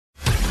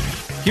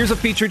Here's a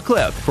featured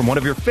clip from one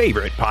of your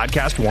favorite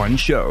Podcast One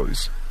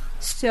shows.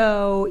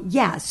 So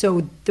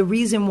the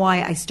reason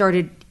why I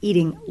started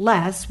eating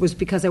less was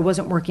because I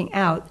wasn't working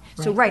out.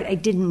 Right. So, I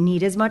didn't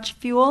need as much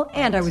fuel,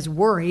 and I was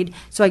worried,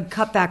 so I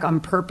cut back on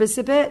purpose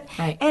a bit.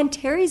 Right. And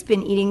Terry's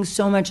been eating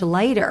so much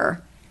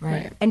lighter.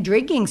 Right. And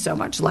drinking so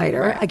much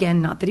lighter. Right.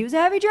 Again, not that he was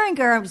a heavy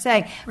drinker, I'm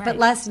saying. Right. But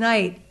last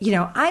night,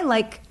 I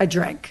like a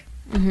drink.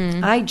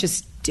 Mm-hmm. I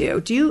just do.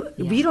 Do you?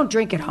 Yeah. You don't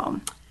drink at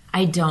home.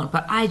 I don't,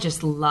 but I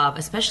just love,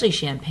 especially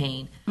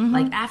champagne. Mm-hmm.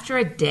 Like, after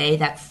a day,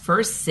 that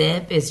first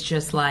sip is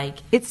just like...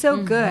 It's so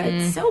good.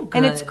 It's so good.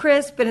 And it's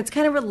crisp, and it's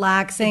kind of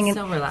relaxing. It's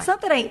so relaxing. It's not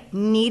that I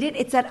need it.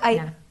 It's that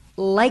I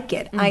like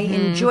it. Mm-hmm. I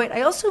enjoy it.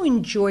 I also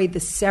enjoy the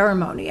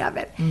ceremony of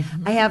it.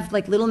 Mm-hmm. I have,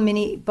 little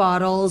mini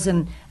bottles,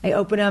 and I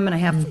open them, and I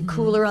have a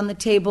cooler on the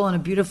table and a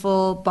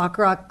beautiful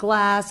Baccarat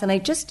glass, and I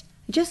just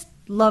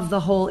love the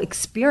whole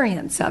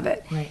experience of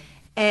it. Right.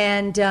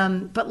 And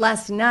but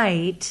last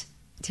night...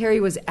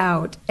 Terry was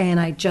out, and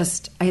I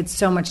had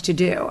so much to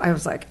do. I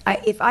was like,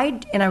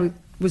 I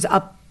was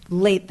up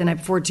late the night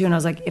before too, and I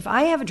was like, if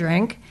I have a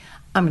drink,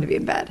 I'm going to be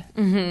in bed.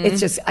 Mm-hmm. It's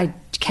just, I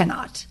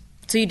cannot.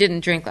 So you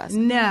didn't drink last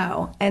night?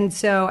 No. And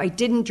so I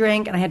didn't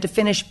drink, and I had to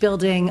finish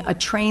building a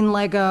train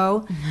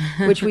Lego,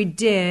 which we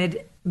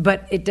did,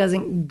 but it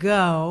doesn't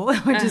go,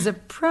 which is a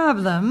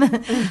problem.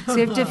 So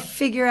you have to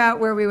figure out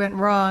where we went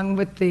wrong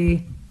with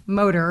the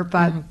motor,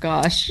 but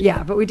gosh.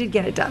 Yeah, but we did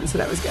get it done, so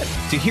that was good.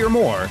 To hear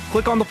more,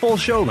 click on the full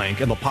show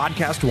link in the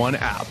Podcast One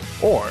app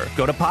or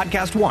go to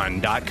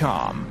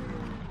podcastone.com.